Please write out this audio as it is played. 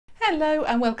Hello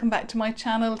and welcome back to my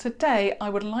channel. Today I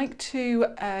would like to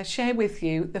share with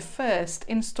you the first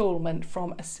instalment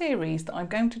from a series that I'm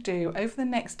going to do over the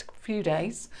next few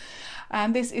days,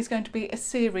 and this is going to be a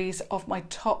series of my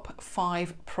top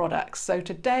 5 products. So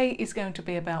today is going to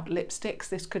be about lipsticks.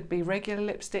 This could be regular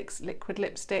lipsticks, liquid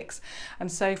lipsticks and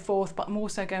so forth, but I'm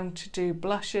also going to do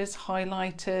blushes,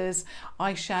 highlighters,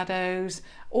 eyeshadows,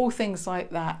 all things like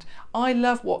that. I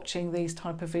love watching these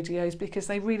type of videos because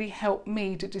they really help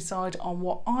me to decide on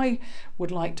what I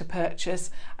would like to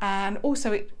purchase, and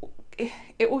also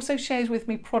it also shares with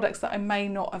me products that I may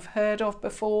not have heard of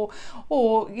before,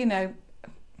 or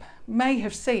may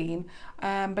have seen,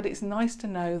 but it's nice to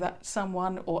know that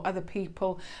someone or other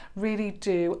people really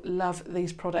do love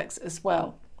these products as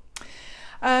well.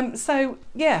 So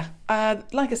yeah,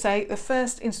 like I say, the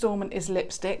first installment is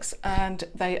lipsticks, and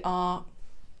they are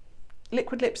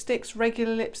liquid lipsticks,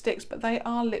 regular lipsticks, but they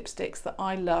are lipsticks that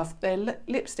I love. They're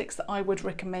lipsticks that I would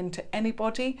recommend to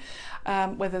anybody,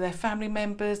 whether they're family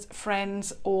members,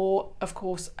 friends, or of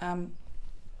course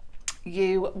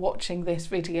you watching this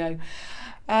video.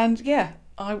 And yeah,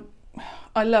 I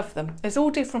love them. There's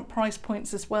all different price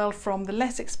points as well, from the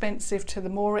less expensive to the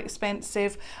more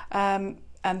expensive, and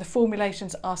the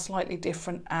formulations are slightly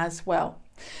different as well.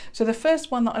 So the first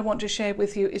one that I want to share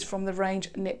with you is from the range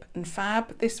Nip and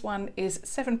Fab. This one is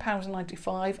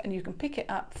 £7.95, and you can pick it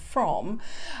up from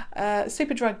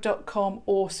superdrug.com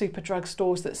or Superdrug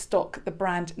stores that stock the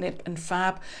brand Nip and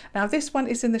Fab. Now this one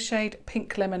is in the shade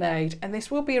Pink Lemonade, and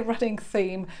this will be a running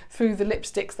theme through the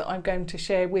lipsticks that I'm going to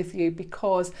share with you,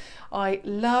 because I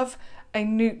love a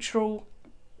neutral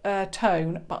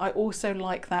tone, but I also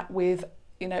like that with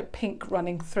pink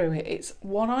running through it. It's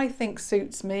what I think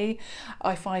suits me.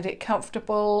 I find it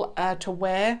comfortable to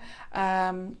wear,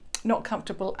 not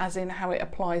comfortable as in how it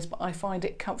applies, but I find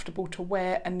it comfortable to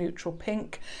wear a neutral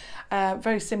pink,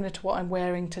 very similar to what I'm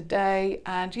wearing today.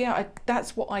 And yeah,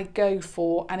 that's what I go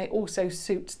for, and it also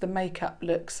suits the makeup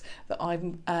looks that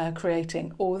I'm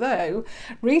creating. Although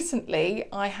recently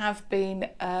I have been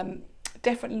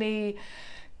definitely,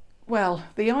 well,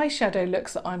 the eyeshadow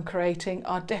looks that I'm creating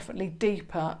are definitely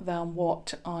deeper than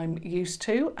what I'm used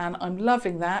to, and I'm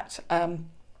loving that.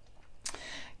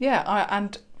 Yeah,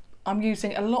 and I'm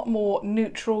using a lot more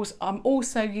neutrals. I'm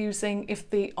also using, if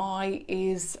the eye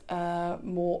is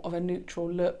more of a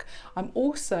neutral look, I'm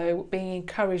also being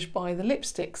encouraged by the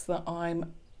lipsticks that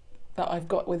I've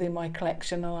got within my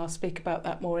collection, and I'll speak about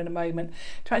that more in a moment,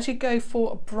 to actually go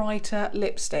for brighter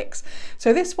lipsticks.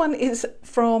 So this one is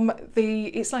from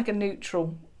it's like a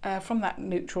neutral, from that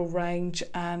neutral range,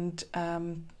 and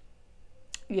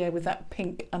yeah, with that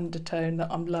pink undertone that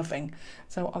I'm loving.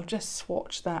 So I'll just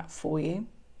swatch that for you.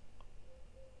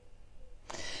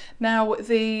 Now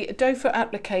the doe foot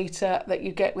applicator that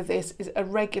you get with this is a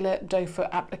regular doe foot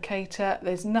applicator.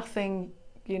 There's nothing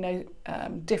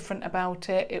different about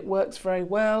it. It works very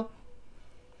well.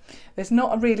 There's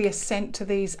not really a scent to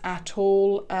these at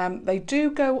all. They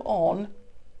do go on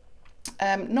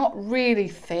not really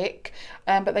thick,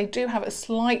 but they do have a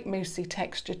slight moussey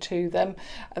texture to them.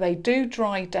 They do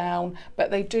dry down,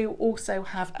 but they do also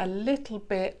have a little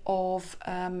bit of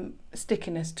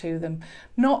stickiness to them.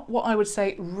 Not what I would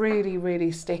say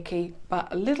really sticky,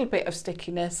 but a little bit of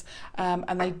stickiness,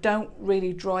 and they don't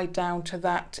really dry down to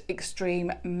that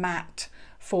extreme matte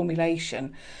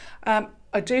formulation.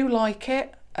 I do like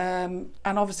it, and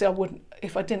obviously I wouldn't,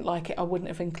 if I didn't like it, I wouldn't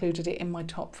have included it in my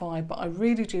top 5, but I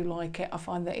really do like it. I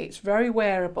find that it's very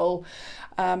wearable.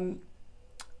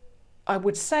 I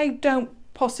would say don't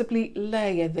possibly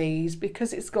layer these,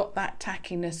 because it's got that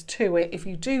tackiness to it. If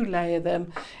you do layer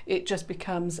them, it just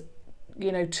becomes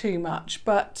too much.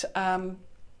 But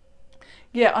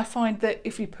yeah, I find that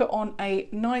if you put on a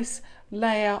nice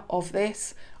layer of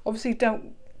this, obviously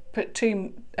don't put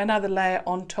another layer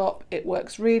on top, it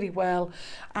works really well.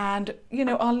 And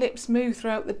our lips move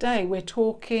throughout the day. We're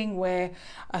talking, we're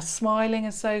smiling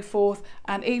and so forth,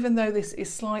 and even though this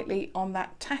is slightly on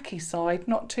that tacky side,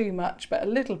 not too much but a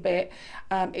little bit,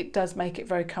 it does make it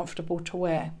very comfortable to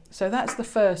wear. So that's the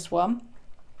first one.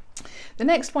 The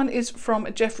next one is from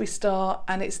Jeffree Star,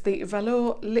 and it's the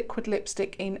Velour liquid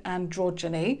lipstick in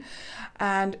Androgony,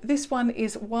 and this one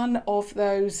is one of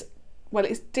those, well,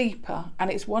 it's deeper, and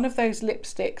it's one of those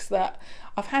lipsticks that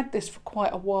I've had this for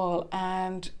quite a while,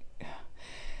 and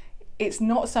it's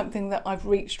not something that I've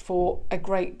reached for a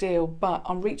great deal, but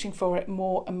I'm reaching for it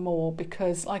more and more,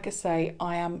 because like I say,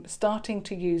 I am starting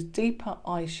to use deeper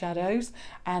eyeshadows,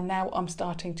 and now I'm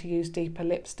starting to use deeper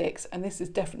lipsticks, and this is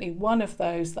definitely one of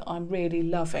those that I'm really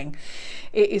loving.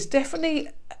 It is definitely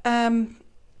on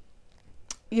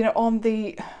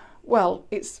the, well,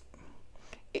 it's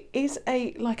it is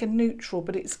like a neutral,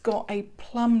 but it's got a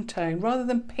plum tone rather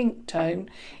than pink tone.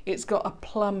 It's got a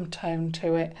plum tone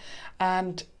to it,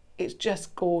 and it's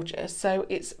just gorgeous. So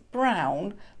it's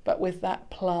brown but with that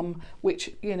plum, which,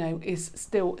 you know, is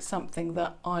still something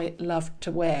that I love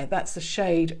to wear. That's the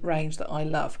shade range that I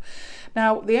love.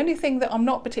 Now, the only thing that I'm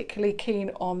not particularly keen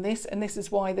on this, and this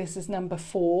is why this is number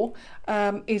 4,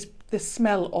 is the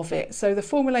smell of it. So the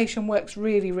formulation works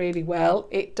really, really well.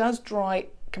 It does dry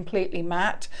completely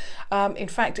matte. In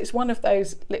fact, it's one of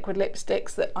those liquid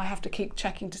lipsticks that I have to keep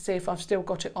checking to see if I've still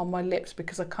got it on my lips,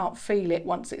 because I can't feel it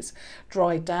once it's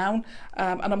dried down.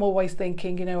 And I'm always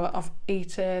thinking, you know, I've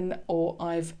eaten or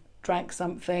I've drank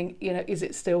something, you know, is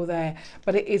it still there?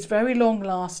 But it is very long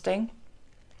lasting.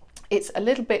 It's a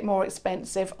little bit more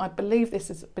expensive. I believe this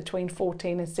is between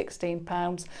 £14 and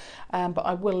 £16, but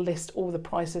I will list all the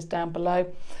prices down below.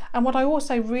 And what I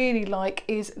also really like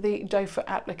is the doe foot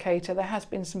applicator. There has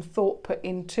been some thought put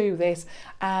into this,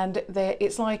 and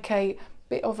it's like a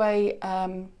bit of a,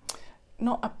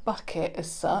 not a bucket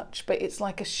as such, but it's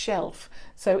like a shelf.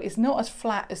 So it's not as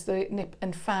flat as the Nip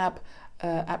and Fab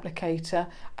applicator,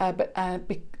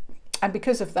 and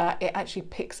because of that, it actually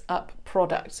picks up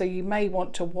product. So you may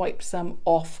want to wipe some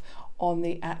off on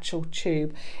the actual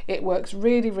tube. It works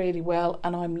really, really well,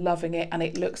 and I'm loving it. And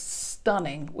it looks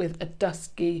stunning with a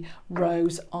dusky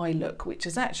rose eye look, which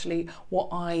is actually what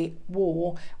I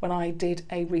wore when I did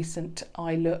a recent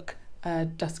eye look,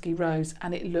 dusky rose,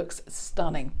 and it looks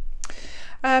stunning.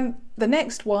 The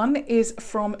next one is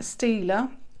from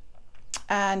Stila.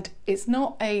 And it's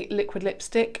not a liquid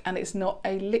lipstick, and it's not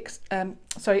a lipstick.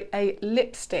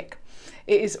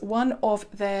 It is one of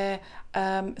their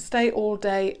Stay All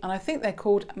Day, and I think they're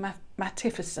called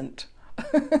Mattificent,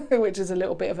 which is a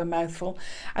little bit of a mouthful.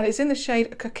 And it's in the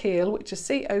shade Coquile, which is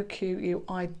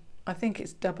C-O-Q-U-I, I think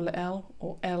it's double L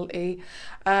or L-E.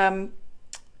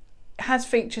 Has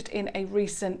featured in a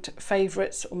recent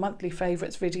favourites or monthly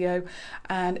favourites video,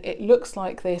 and it looks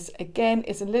like this. Again,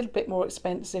 it's a little bit more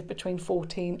expensive, between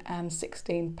 £14 and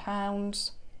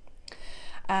 £16,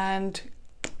 and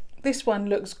this one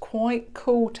looks quite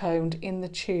cool toned in the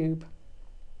tube,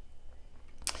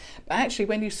 but actually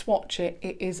when you swatch it,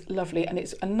 it is lovely. And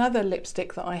it's another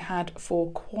lipstick that I had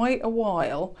for quite a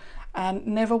while and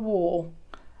never wore,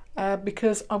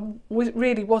 because I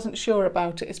really wasn't sure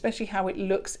about it, especially how it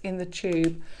looks in the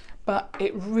tube, but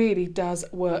it really does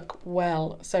work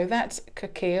well. So that's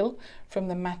Coquile from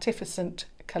the Mattificent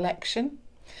collection.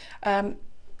 I'm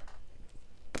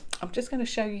just going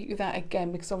to show you that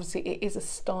again, because obviously it is a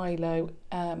stylo,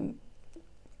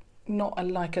 not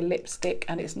like a lipstick,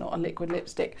 and it's not a liquid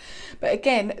lipstick. But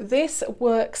again, this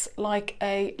works like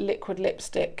a liquid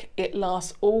lipstick. It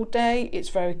lasts all day, it's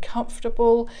very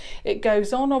comfortable, it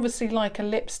goes on obviously like a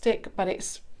lipstick, but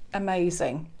it's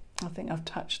amazing. I think I've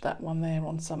touched that one there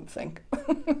on something.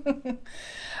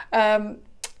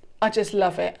 I just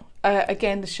love it.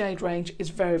 Again, the shade range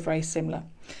is very, very similar.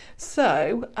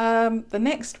 So the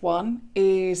next one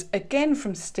is again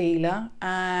from Stila,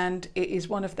 and it is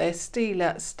one of their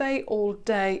Stila Stay All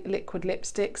Day liquid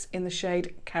lipsticks in the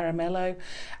shade Caramello.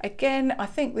 Again, I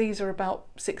think these are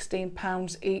about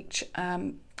 £16 each,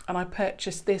 and I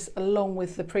purchased this along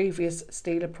with the previous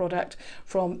Stila product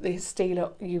from the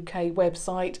Stila UK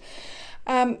website.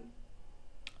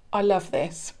 I love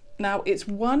this. Now, it's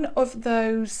one of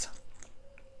those,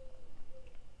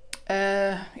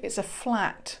 it's a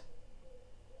flat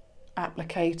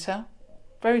applicator,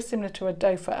 very similar to a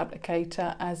doe foot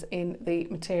applicator as in the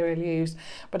material used,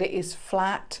 but it is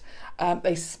flat.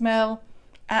 They smell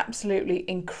absolutely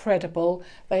incredible.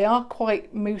 They are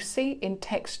quite moussey in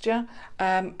texture,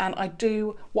 and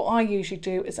what I usually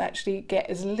do is actually get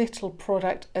as little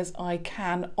product as I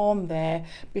can on there,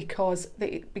 because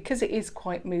it is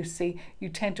quite moussey. You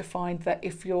tend to find that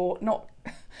if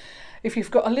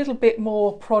you've got a little bit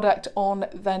more product on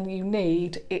than you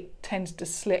need, it tends to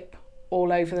slip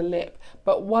all over the lip.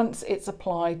 But once it's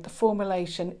applied, the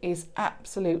formulation is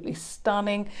absolutely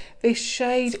stunning. This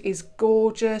shade is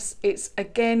gorgeous. It's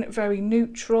again very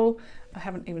neutral. I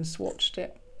haven't even swatched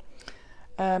it.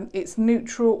 It's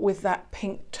neutral with that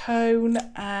pink tone,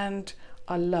 and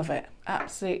I love it.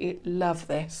 Absolutely love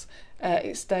this.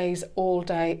 It stays all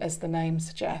day, as the name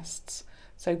suggests.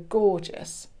 So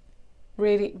gorgeous.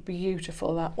 Really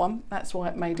beautiful, that one. That's why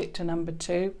it made it to number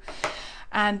 2.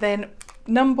 And then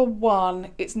number 1,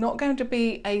 it's not going to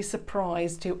be a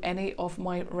surprise to any of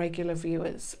my regular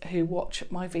viewers who watch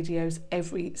my videos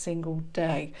every single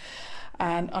day.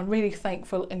 And I'm really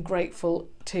thankful and grateful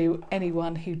to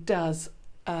anyone who does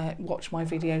watch my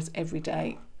videos every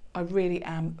day. I really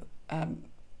am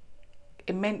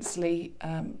immensely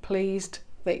pleased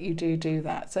that you do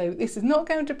that. So this is not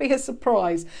going to be a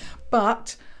surprise,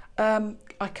 but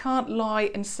I can't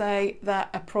lie and say that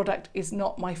a product is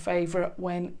not my favourite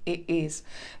when it is.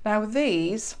 Now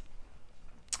these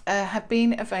have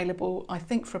been available, I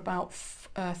think, for about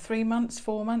 3 months,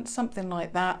 4 months, something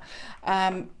like that.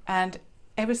 And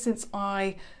ever since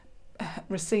I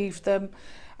received them,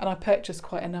 and I purchased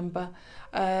quite a number,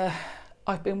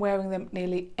 I've been wearing them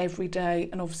nearly every day,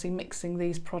 and obviously mixing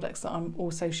these products that I'm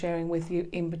also sharing with you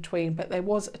in between. But there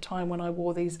was a time when I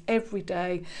wore these every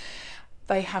day.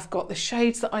 They have got the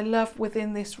shades that I love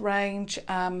within this range.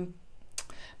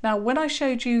 Now, when I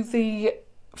showed you the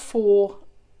 4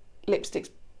 lipsticks,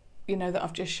 you know, that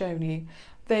I've just shown you,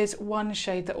 there's one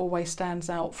shade that always stands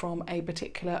out from a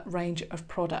particular range of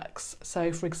products.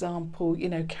 So for example, you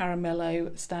know,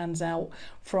 Caramello stands out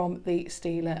from the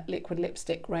Stila liquid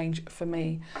lipstick range for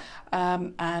me.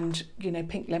 And, you know,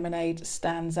 Pink Lemonade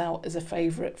stands out as a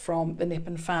favourite from the Nip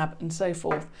and Fab, and so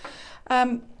forth.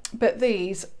 But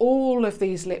these, all of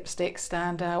these lipsticks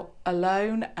stand out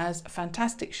alone as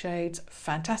fantastic shades,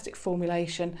 fantastic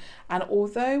formulation, and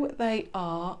although they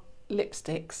are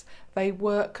lipsticks, they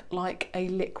work like a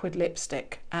liquid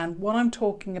lipstick. And what I'm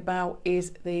talking about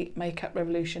is the Makeup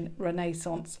Revolution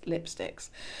Renaissance lipsticks.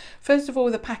 First of all,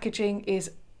 the packaging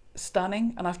is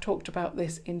stunning, and I've talked about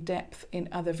this in depth in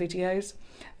other videos.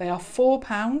 They are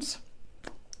 £4.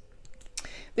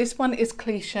 This one is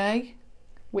Cliche,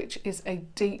 which is a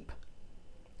deep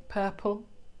purple.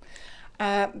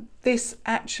 This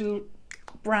actual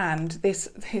brand,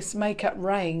 this makeup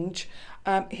range,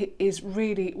 is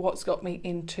really what's got me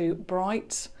into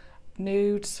brights,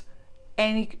 nudes,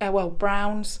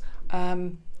 browns.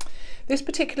 This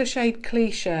particular shade,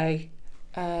 Cliche,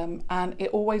 and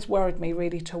it always worried me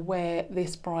really to wear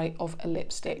this bright of a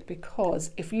lipstick,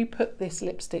 because if you put this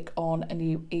lipstick on and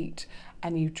you eat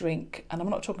and you drink, and I'm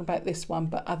not talking about this one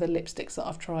but other lipsticks that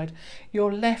I've tried,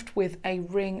 you're left with a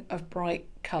ring of bright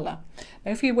colour.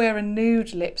 Now if you wear a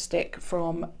nude lipstick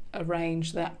from a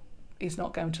range that is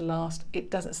not going to last, it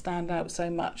doesn't stand out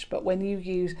so much, but when you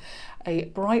use a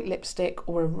bright lipstick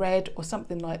or a red or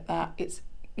something like that, it's,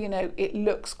 you know, it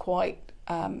looks quite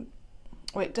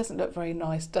well, it doesn't look very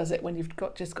nice, does it, when you've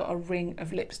just got a ring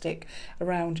of lipstick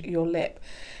around your lip.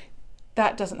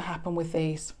 That doesn't happen with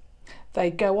these.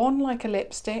 They go on like a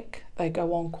lipstick, they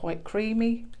go on quite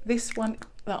creamy. This one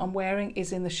that I'm wearing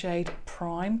is in the shade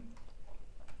Prime.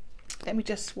 Let me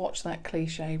just swatch that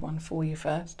Cliche one for you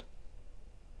first.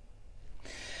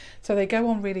 So they go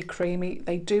on really creamy.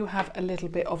 They do have a little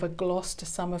bit of a gloss to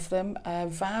some of them.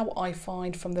 Vow, I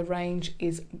find from the range,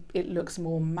 it looks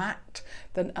more matte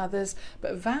than others,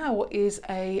 but Vow is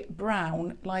a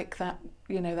brown like that,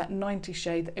 you know, that 90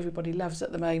 shade that everybody loves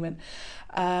at the moment.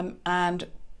 And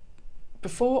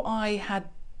before I had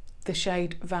the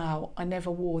shade Vow, I never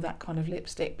wore that kind of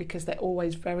lipstick because they're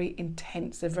always very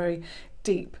intense, they're very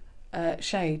deep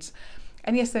shades.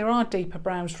 And yes, there are deeper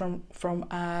browns from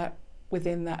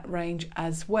within that range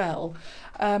as well,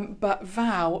 but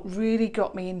Vow really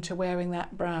got me into wearing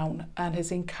that brown and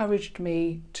has encouraged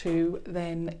me to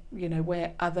then, you know,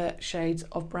 wear other shades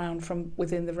of brown from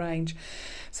within the range.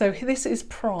 So this is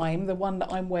Prime, the one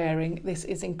that I'm wearing. This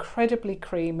is incredibly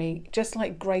creamy, just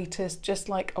like Greatest, just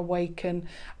like Awaken,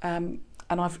 and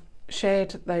I've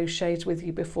shared those shades with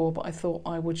you before, but I thought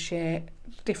I would share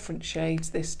different shades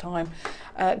this time.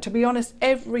 To be honest,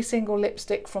 every single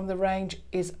lipstick from the range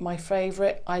is my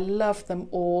favourite. I love them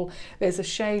all. There's a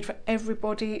shade for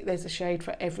everybody, there's a shade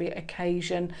for every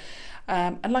occasion,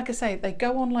 and like I say, they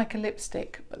go on like a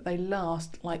lipstick, but they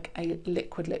last like a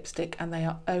liquid lipstick, and they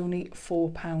are only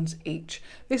 £4 each.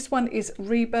 This one is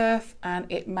Rebirth, and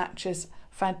it matches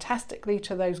fantastically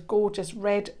to those gorgeous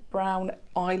red brown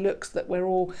eye looks that we're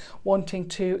all wanting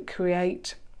to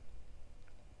create.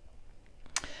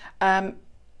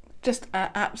 Just an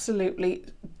absolutely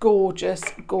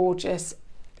gorgeous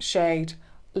shade.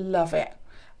 Love it.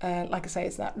 Like I say,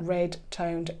 it's that red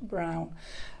toned brown,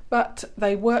 but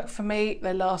they work for me.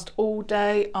 They last all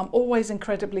day. I'm always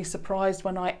incredibly surprised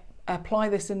when I apply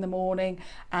this in the morning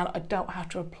and I don't have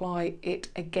to apply it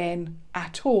again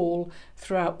at all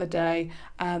throughout the day,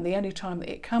 and the only time that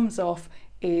it comes off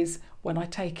is when I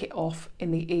take it off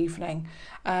in the evening.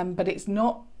 But it's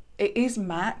not, it is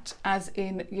matte, as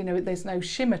in, you know, there's no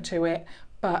shimmer to it,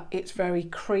 but it's very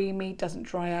creamy, doesn't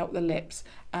dry out the lips.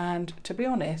 And to be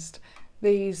honest,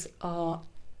 these are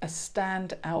a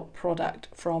standout product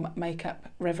from Makeup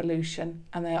Revolution,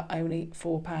 and they are only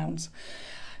 £4.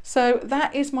 So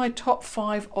that is my top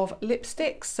 5 of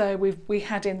lipsticks. So we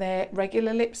had in there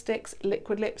regular lipsticks,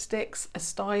 liquid lipsticks, a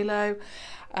stylo,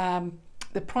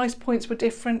 The price points were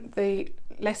different. The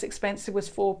less expensive was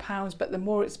 £4, but the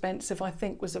more expensive I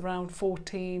think was around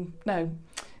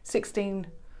 16.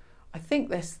 I think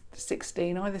there's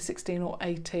 16, either 16 or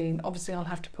 18. Obviously I'll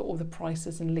have to put all the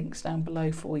prices and links down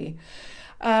below for you.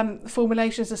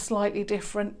 Formulations are slightly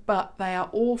different, but they are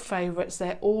all favourites.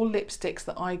 They're all lipsticks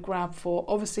that I grab for.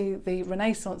 Obviously the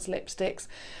Renaissance lipsticks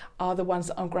are the ones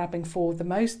that I'm grabbing for the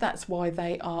most. That's why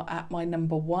they are at my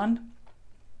number 1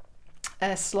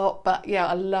 slot. But yeah,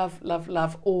 I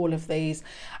love all of these.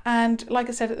 And like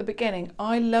I said at the beginning,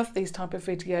 I love these type of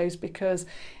videos because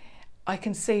I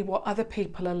can see what other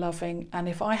people are loving, and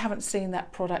if I haven't seen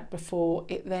that product before,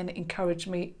 it then encourages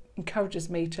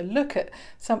me to look at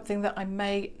something that I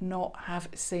may not have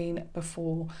seen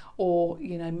before, or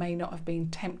you know, may not have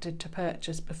been tempted to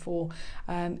purchase before.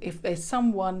 And if there's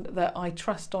someone that I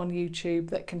trust on YouTube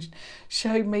that can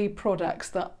show me products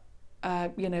that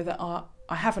you know, that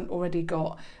I haven't already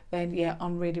got, then yeah,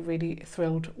 I'm really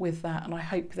thrilled with that, and I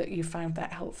hope that you found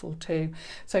that helpful too.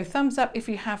 So thumbs up if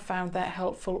you have found that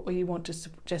helpful, or you want to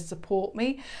just support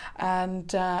me.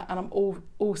 And I'm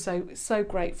also so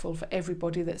grateful for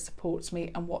everybody that supports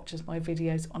me and watches my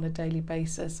videos on a daily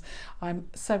basis. I'm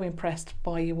so impressed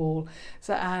by you all.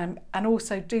 So and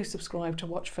also do subscribe to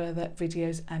watch further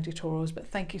videos and tutorials. But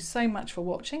thank you so much for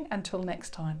watching. Until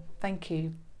next time, thank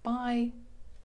you. Bye.